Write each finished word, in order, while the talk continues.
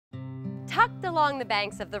Tucked along the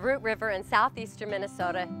banks of the Root River in southeastern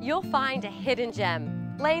Minnesota, you'll find a hidden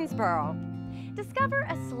gem, Lanesboro. Discover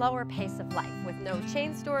a slower pace of life with no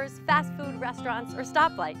chain stores, fast food restaurants, or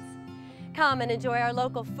stoplights. Come and enjoy our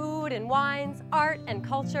local food and wines, art and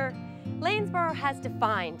culture. Lanesboro has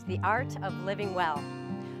defined the art of living well.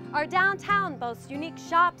 Our downtown boasts unique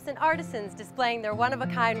shops and artisans displaying their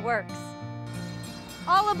one-of-a-kind works.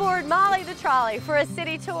 All aboard Molly the Trolley for a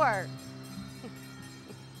city tour.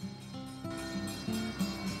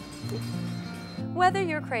 Whether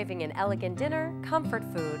you're craving an elegant dinner, comfort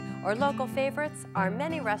food, or local favorites, our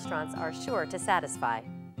many restaurants are sure to satisfy.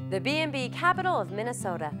 The B&B capital of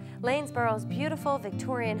Minnesota, Lanesboro's beautiful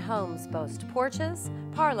Victorian homes boast porches,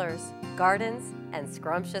 parlors, gardens, and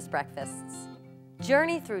scrumptious breakfasts.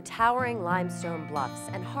 Journey through towering limestone bluffs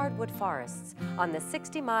and hardwood forests on the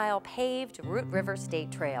 60-mile paved Root River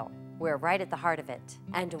State Trail. We're right at the heart of it,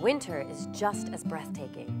 and winter is just as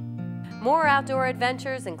breathtaking. More outdoor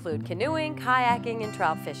adventures include canoeing, kayaking, and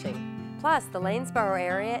trout fishing. Plus, the Lanesboro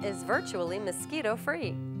area is virtually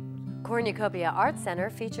mosquito-free. Cornucopia Art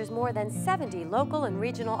Center features more than 70 local and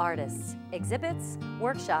regional artists, exhibits,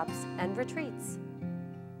 workshops, and retreats.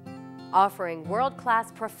 Offering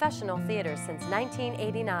world-class professional theater since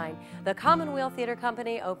 1989, the Commonweal Theater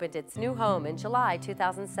Company opened its new home in July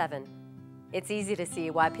 2007. It's easy to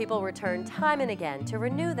see why people return time and again to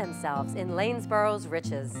renew themselves in Lanesboro's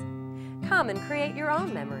riches. Come and create your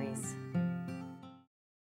own memories.